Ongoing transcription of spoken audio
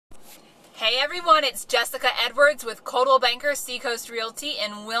Hey everyone, it's Jessica Edwards with Coldwell Banker Seacoast Realty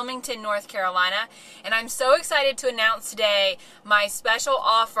in Wilmington, North Carolina, and I'm so excited to announce today my special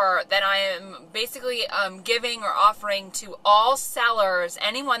offer that I am basically giving or offering to all sellers,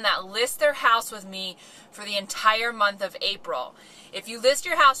 anyone that lists their house with me for the entire month of April. If you list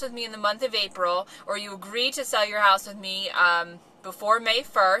your house with me in the month of April, or you agree to sell your house with me before May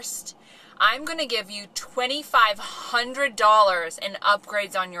 1st, I'm going to give you $2,500 in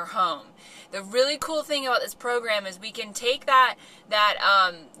upgrades on your home. The really cool thing about this program is we can take that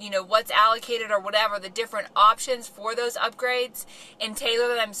what's allocated or whatever, the different options for those upgrades, and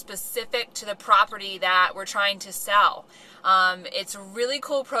tailor them specific to the property that we're trying to sell. It's a really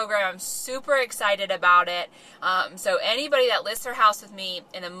cool program. I'm super excited about it. So anybody that lists their house with me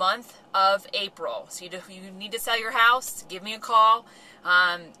in the month of April, so you need to sell your house, give me a call.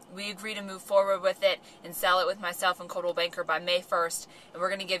 We agree to move forward with it and sell it with myself and Coldwell Banker by May 1st, and we're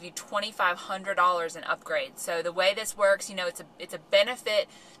going to give you $2,500 in upgrades. So the way this works, it's a benefit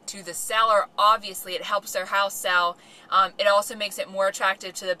to the seller. Obviously, it helps their house sell. It also makes it more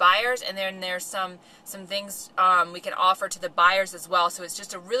attractive to the buyers, and then there's some things we can offer to the buyers as well. So it's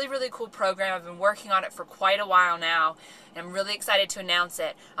just a really, really cool program. I've been working on it for quite a while now, and I'm really excited to announce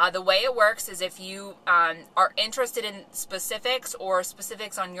it. The way it works is if you are interested in specifics or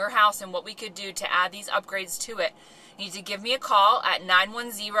specifics on your house and what we could do to add these upgrades to it, you need to give me a call at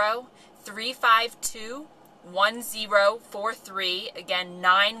 910-352-1043. Again,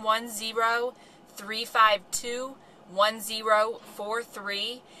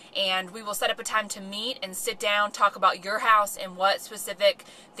 910-352-1043, and we will set up a time to meet and sit down, talk about your house and what specific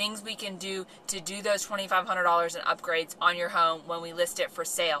things we can do to do those $2,500 in upgrades on your home when we list it for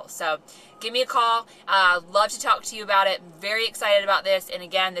sale. So give me a call. Love to talk to you about it. Very excited about this, and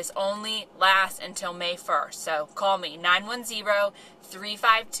again, this only lasts until May 1st. So call me,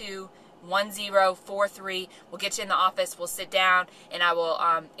 910-352-1043. We'll get you in the office, we'll sit down, and I will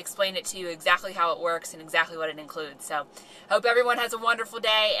explain it to you exactly how it works and exactly what it includes. So hope everyone has a wonderful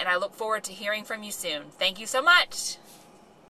day, and I look forward to hearing from you soon. Thank you so much.